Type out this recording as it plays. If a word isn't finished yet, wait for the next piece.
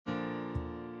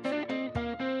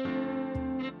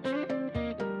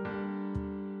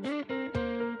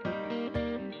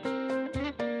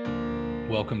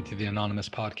Welcome to the Anonymous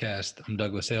Podcast. I'm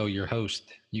Douglas L., your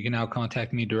host. You can now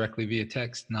contact me directly via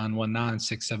text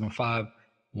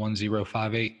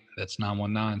 919-675-1058. That's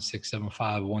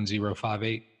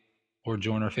 919-675-1058. Or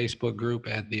join our Facebook group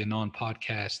at the Anon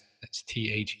Podcast. That's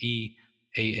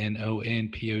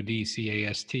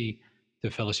TheAnonPodcast to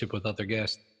fellowship with other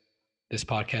guests. This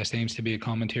podcast aims to be a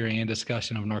commentary and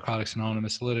discussion of Narcotics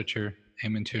Anonymous literature,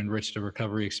 aiming to enrich the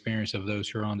recovery experience of those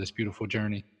who are on this beautiful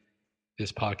journey.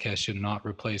 This podcast should not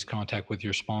replace contact with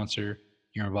your sponsor,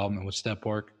 your involvement with step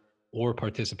work, or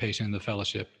participation in the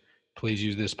fellowship. Please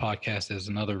use this podcast as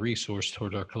another resource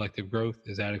toward our collective growth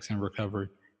as addicts in recovery.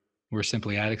 We're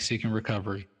simply addicts seeking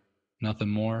recovery, nothing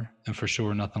more, and for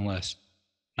sure, nothing less.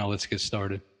 Now let's get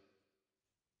started.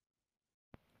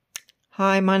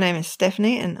 Hi, my name is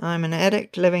Stephanie and I'm an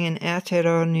addict living in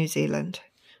Aotearoa, New Zealand.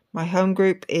 My home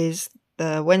group is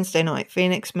the Wednesday night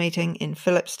Phoenix meeting in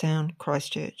Phillipstown,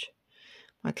 Christchurch.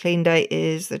 My clean date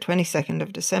is the 22nd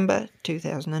of December,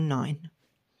 2009.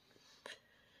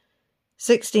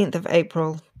 16th of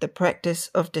April, the practice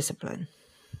of discipline.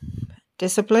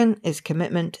 Discipline is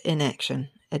commitment in action,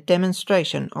 a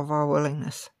demonstration of our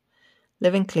willingness.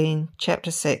 Living Clean,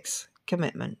 Chapter 6,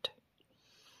 Commitment.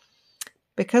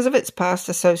 Because of its past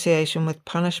association with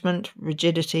punishment,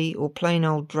 rigidity, or plain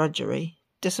old drudgery,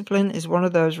 discipline is one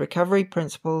of those recovery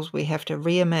principles we have to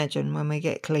reimagine when we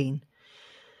get clean.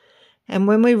 And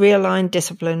when we realign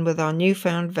discipline with our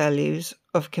newfound values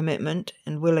of commitment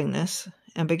and willingness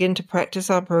and begin to practice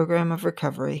our program of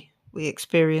recovery, we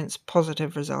experience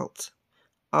positive results.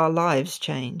 Our lives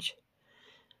change.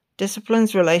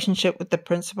 Discipline's relationship with the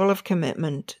principle of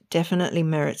commitment definitely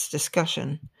merits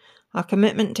discussion. Our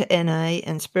commitment to NA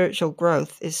and spiritual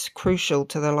growth is crucial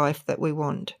to the life that we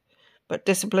want, but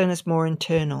discipline is more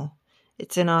internal.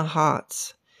 It's in our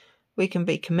hearts. We can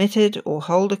be committed or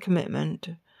hold a commitment,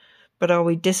 but are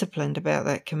we disciplined about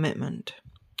that commitment?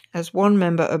 As one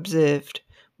member observed,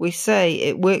 we say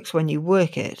it works when you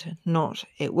work it, not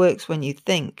it works when you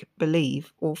think,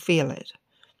 believe, or feel it.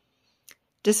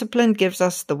 Discipline gives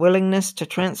us the willingness to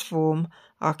transform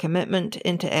our commitment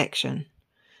into action.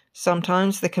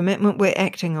 Sometimes the commitment we're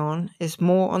acting on is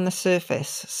more on the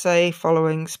surface, say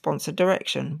following sponsored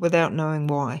direction without knowing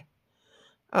why.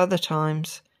 Other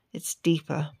times, it's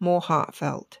deeper, more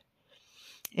heartfelt.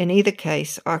 In either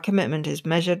case, our commitment is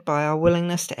measured by our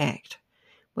willingness to act.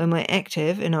 When we're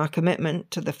active in our commitment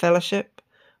to the fellowship,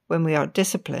 when we are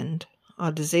disciplined,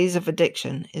 our disease of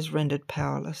addiction is rendered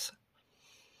powerless.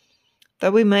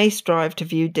 Though we may strive to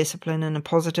view discipline in a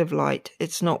positive light,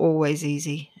 it's not always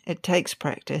easy. It takes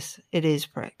practice. It is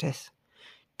practice.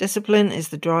 Discipline is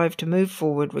the drive to move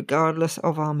forward regardless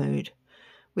of our mood.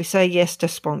 We say yes to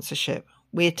sponsorship.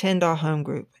 We attend our home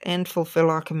group and fulfill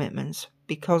our commitments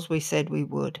because we said we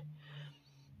would.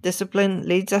 Discipline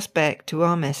leads us back to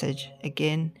our message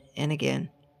again and again.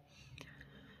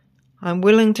 I'm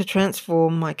willing to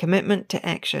transform my commitment to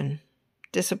action.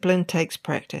 Discipline takes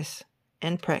practice,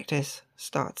 and practice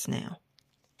starts now.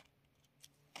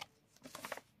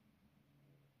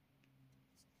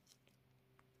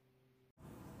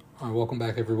 All right, welcome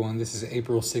back, everyone. This is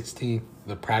April 16th,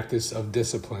 the practice of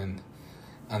discipline.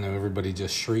 I know everybody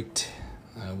just shrieked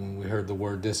when we heard the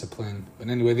word discipline. But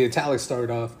anyway, the italics started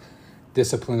off,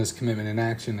 discipline is commitment in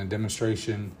action, a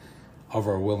demonstration of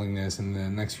our willingness. And the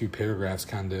next few paragraphs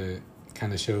kind of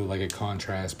show like a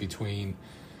contrast between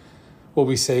what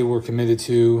we say we're committed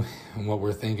to and what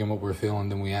we're thinking, what we're feeling,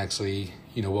 then we actually,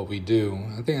 what we do.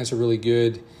 I think that's a really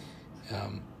good,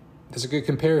 that's a good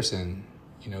comparison.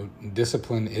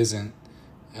 Discipline isn't,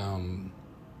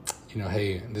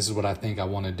 hey, this is what I think I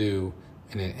want to do,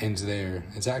 and it ends there.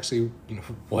 It's actually,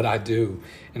 what I do.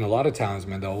 And a lot of times,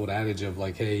 man, the old adage of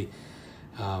like, hey,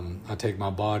 I take my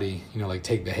body, like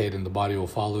take the head and the body will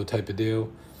follow type of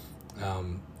deal.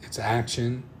 It's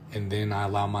action, and then I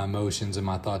allow my emotions and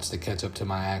my thoughts to catch up to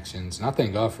my actions. And I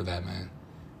thank God for that, man.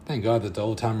 Thank God that the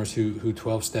old timers who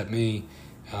 12-step me,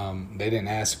 they didn't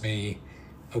ask me,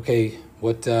 okay,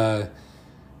 what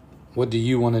do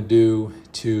you want to do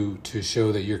to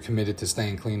show that you're committed to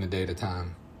staying clean a day at a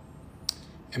time?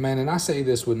 And man, and I say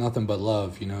this with nothing but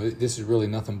love. This is really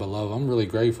nothing but love. I'm really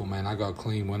grateful, man. I got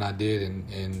clean when I did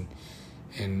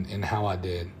and how I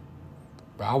did.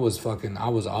 But I was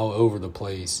all over the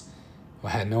place.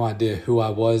 I had no idea who I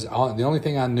was. The only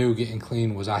thing I knew getting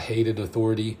clean was I hated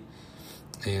authority,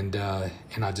 and I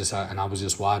was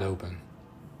just wide open.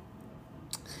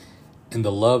 And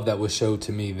the love that was showed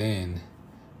to me then,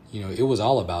 it was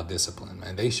all about discipline,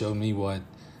 man. They showed me what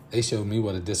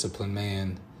a disciplined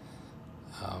man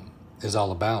is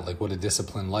all about, like what a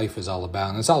disciplined life is all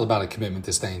about. And it's all about a commitment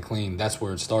to staying clean. That's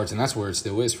where it starts, and that's where it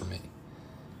still is for me.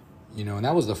 And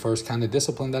that was the first kind of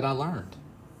discipline that I learned,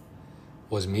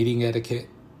 was meeting etiquette,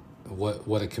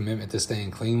 what a commitment to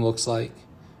staying clean looks like.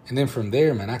 And then from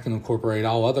there, man, I can incorporate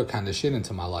all other kind of shit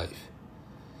into my life.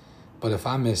 But if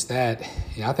I missed that,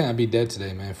 I think I'd be dead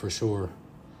today, man, for sure.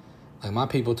 Like, my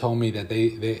people told me that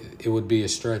it would be a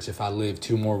stretch if I lived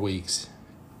 2 more weeks.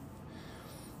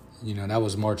 That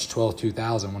was March 12th,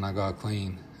 2000 when I got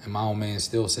clean. And my old man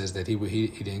still says that he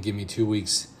didn't give me 2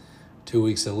 weeks to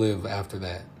live after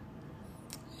that.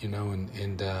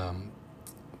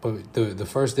 But the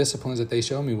first disciplines that they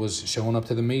showed me was showing up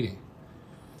to the meeting.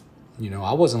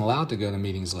 I wasn't allowed to go to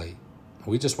meetings late.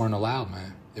 We just weren't allowed,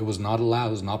 man. It was not allowed.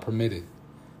 It was not permitted.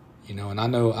 And I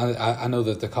know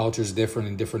that the culture is different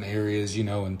in different areas,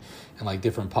 and like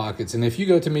different pockets. And if you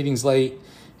go to meetings late,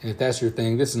 and if that's your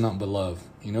thing, this is nothing but love.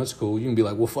 It's cool. You can be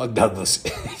like, well, fuck Douglas.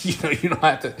 You don't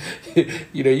have to,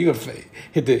 you can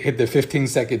hit the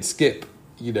 15-second skip,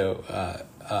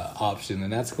 option.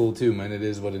 And that's cool too, man. It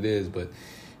is what it is. But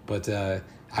I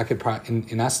could probably,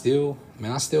 and I still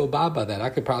abide by that. I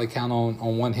could probably count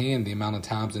on one hand the amount of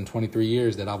times in 23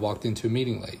 years that I walked into a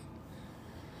meeting late.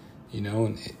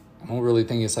 And I don't really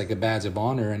think it's like a badge of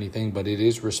honor or anything, but it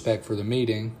is respect for the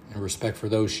meeting and respect for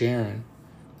those sharing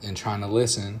and trying to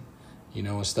listen,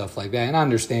 and stuff like that. And I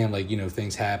understand, like,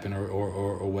 things happen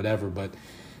or whatever, but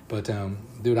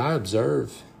dude, I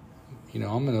observe,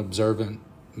 I'm an observant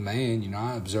man.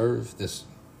 I observe this,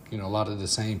 a lot of the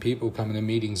same people coming to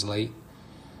meetings late,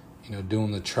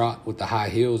 doing the trot with the high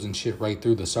heels and shit right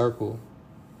through the circle,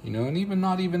 and even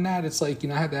not even that. It's like,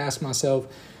 I had to ask myself,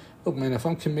 look, man, if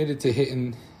I'm committed to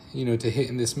hitting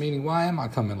this meeting, why am I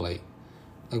coming late?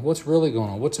 Like, what's really going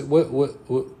on?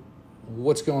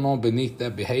 What's going on beneath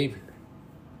that behavior?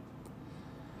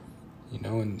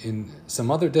 And in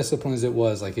some other disciplines, it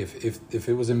was like if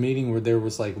it was a meeting where there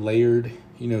was like layered,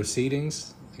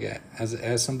 seatings, like,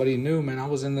 as somebody new, man, I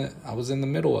was in the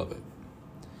middle of it,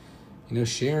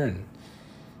 sharing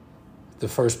the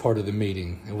first part of the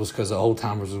meeting. It was because the old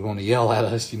timers were going to yell at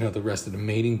us, the rest of the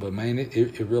meeting. But man,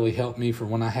 it really helped me for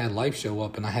when I had life show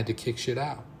up and I had to kick shit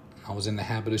out. I was in the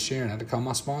habit of sharing. I had to call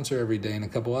my sponsor every day and a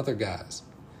couple other guys.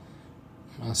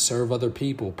 I serve other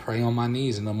people, pray on my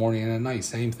knees in the morning and at night.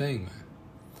 Same thing, man.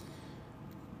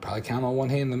 Probably count on one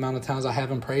hand the amount of times I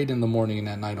haven't prayed in the morning and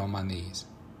at night on my knees.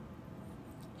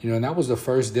 And that was the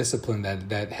first discipline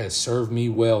that has served me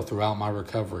well throughout my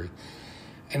recovery.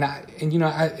 And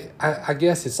I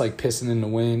guess it's like pissing in the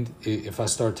wind if I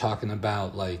start talking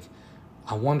about, like,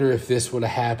 I wonder if this would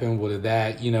have happened, would have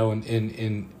that,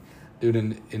 and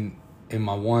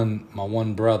my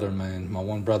one brother, man,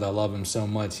 I love him so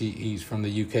much. He's from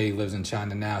the UK, he lives in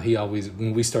China now. He always,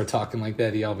 when we start talking like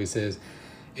that, he always says,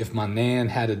 if my nan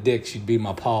had a dick, she'd be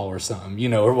my paw or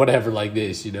something, or whatever like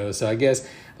this, So I guess,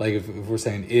 like, if we're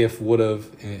saying if, would have,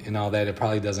 and all that, it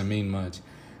probably doesn't mean much.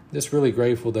 Just really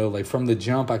grateful, though. Like, from the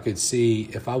jump, I could see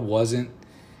if I wasn't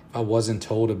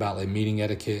told about, like, meeting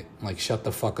etiquette, like, shut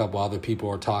the fuck up while other people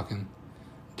are talking,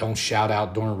 don't shout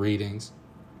out during readings,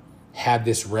 have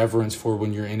this reverence for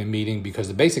when you're in a meeting, because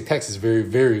the basic text is very,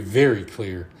 very, very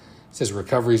clear. It says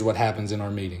recovery is what happens in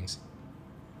our meetings.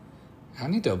 I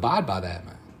need to abide by that,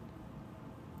 man.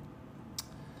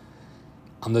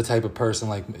 I'm the type of person,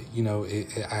 like,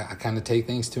 I kind of take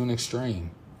things to an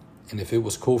extreme. And if it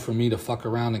was cool for me to fuck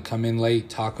around and come in late,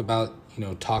 talk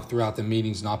throughout the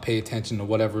meetings, not pay attention to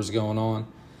whatever's going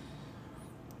on,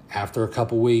 after a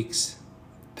couple weeks,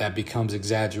 that becomes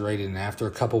exaggerated. And after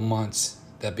a couple months,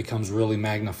 that becomes really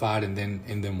magnified. And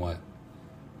then what?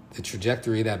 The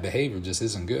trajectory of that behavior just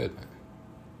isn't good, man.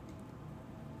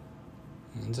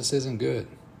 It just isn't good.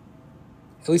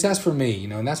 At least that's for me,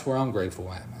 and that's where I'm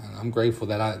grateful at, man. I'm grateful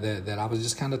that I was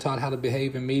just kind of taught how to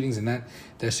behave in meetings, and that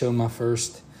showed my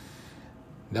first.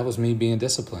 That was me being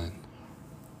disciplined,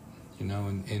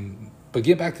 but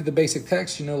get back to the basic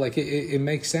text, like it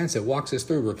makes sense. It walks us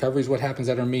through. Recovery is what happens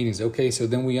at our meetings. Okay, so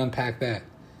then we unpack that.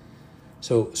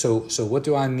 So what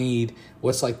do I need?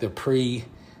 What's like the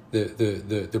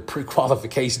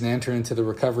pre-qualification to enter into the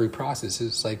recovery process?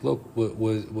 It's like, look,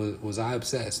 was I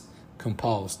obsessed,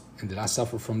 compulsed, and did I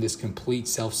suffer from this complete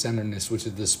self-centeredness, which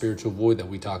is the spiritual void that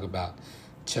we talk about?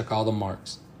 Check all the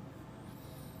marks.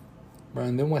 Bro,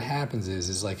 and then what happens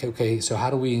is like, okay, so how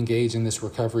do we engage in this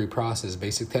recovery process?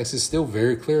 Basic text is still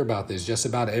very clear about this. Just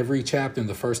about every chapter in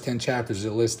the first 10 chapters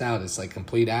it lists out. It's like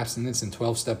complete abstinence and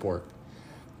 12-step work.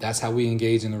 That's how we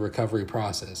engage in the recovery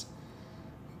process.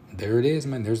 There it is,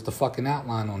 man. There's the fucking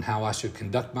outline on how I should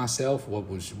conduct myself, what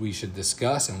we should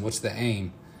discuss, and what's the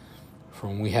aim for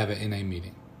when we have an NA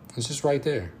meeting. It's just right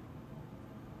there.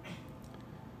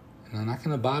 And I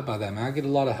can abide by that, man. I get a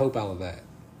lot of hope out of that.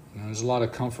 There's a lot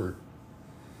of comfort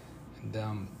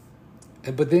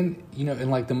But then, in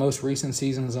like the most recent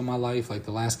seasons of my life, like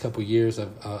the last couple years,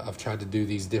 I've tried to do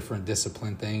these different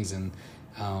discipline things. And,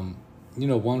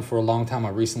 one for a long time, I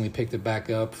recently picked it back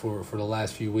up for the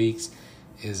last few weeks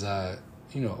is, I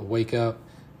wake up,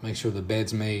 make sure the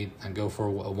bed's made. I go for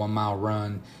a 1 mile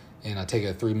run and I take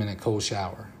a 3-minute cold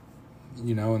shower,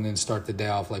 and then start the day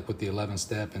off like with the 11th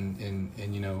step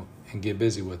and get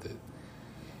busy with it.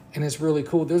 And it's really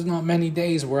cool. There's not many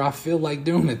days where I feel like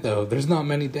doing it, though. There's not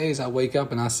many days I wake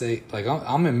up and I say, like,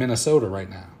 I'm in Minnesota right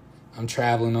now. I'm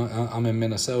traveling. I'm in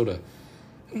Minnesota.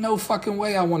 No fucking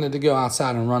way I wanted to go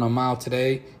outside and run a mile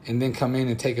today and then come in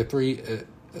and take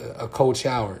a cold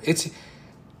shower.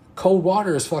 Cold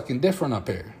water is fucking different up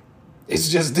here. It's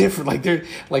just different.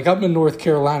 Like I'm in North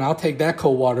Carolina. I'll take that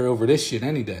cold water over this shit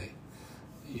any day.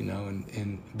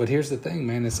 But here's the thing,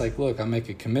 man. It's like, look, I make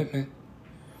a commitment.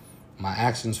 My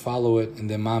actions follow it, and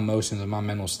then my emotions and my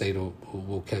mental state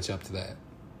will catch up to that.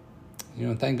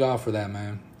 Thank God for that,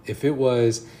 man. If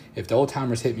the old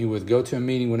timers hit me with go to a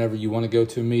meeting whenever you want to go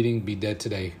to a meeting, be dead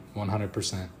today,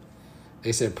 100%.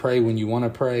 They said pray when you want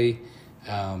to pray,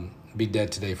 be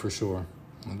dead today for sure.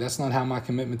 That's not how my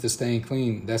commitment to staying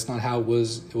clean, that's not how it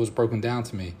was broken down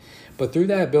to me. But through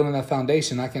that, building that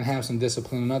foundation, I can have some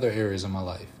discipline in other areas of my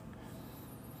life.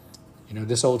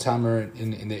 This old timer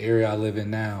in the area I live in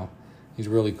now, he's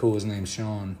really cool. His name's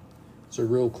Sean. He's a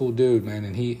real cool dude, man.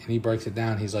 And he breaks it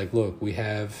down. He's like, look, we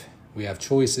have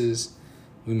choices,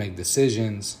 we make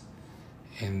decisions,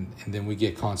 and then we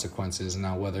get consequences.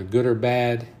 Now, whether good or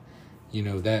bad,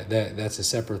 that's a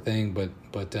separate thing.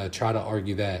 But try to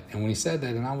argue that. And when he said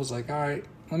that, and I was like, all right,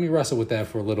 let me wrestle with that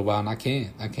for a little while. And I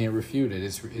can't refute it.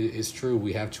 It's true.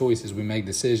 We have choices, we make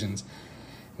decisions,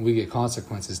 and we get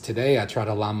consequences. Today, I try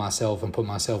to align myself and put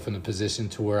myself in a position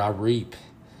to where I reap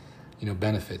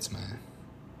benefits, man.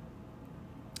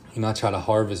 I try to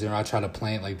harvest, I try to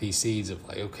plant like these seeds of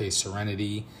like, okay,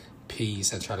 serenity,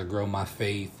 peace. I try to grow my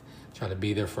faith, try to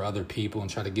be there for other people and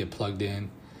try to get plugged in.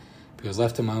 Because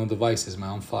left to my own devices, man,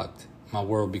 I'm fucked. My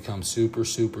world becomes super,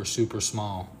 super, super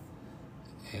small.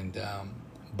 And,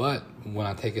 but when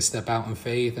I take a step out in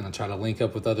faith and I try to link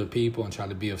up with other people and try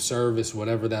to be of service,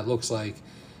 whatever that looks like,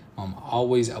 I'm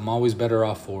always better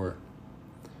off for it.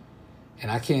 And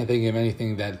I can't think of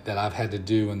anything that I've had to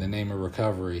do in the name of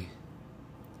recovery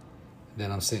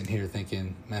that I'm sitting here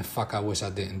thinking, man, fuck, I wish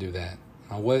I didn't do that.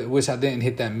 I wish I didn't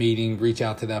hit that meeting, reach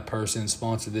out to that person,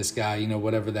 sponsor this guy,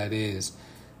 whatever that is.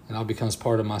 And all becomes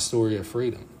part of my story of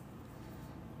freedom.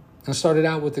 I started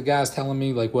out with the guys telling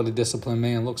me like what a disciplined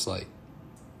man looks like.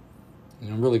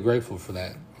 And I'm really grateful for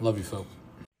that. I love you, folks.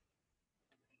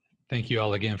 Thank you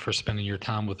all again for spending your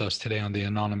time with us today on the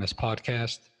Anonymous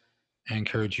Podcast. I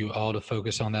encourage you all to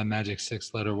focus on that magic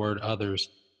 6-letter word, others,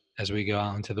 as we go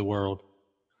out into the world.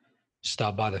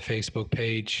 Stop by the Facebook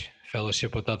page,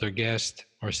 fellowship with other guests,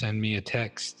 or send me a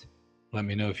text. Let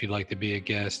me know if you'd like to be a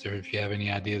guest or if you have any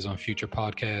ideas on future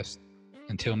podcasts.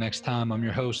 Until next time, I'm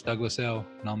your host, Douglas L.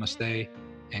 Namaste,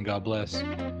 and God bless.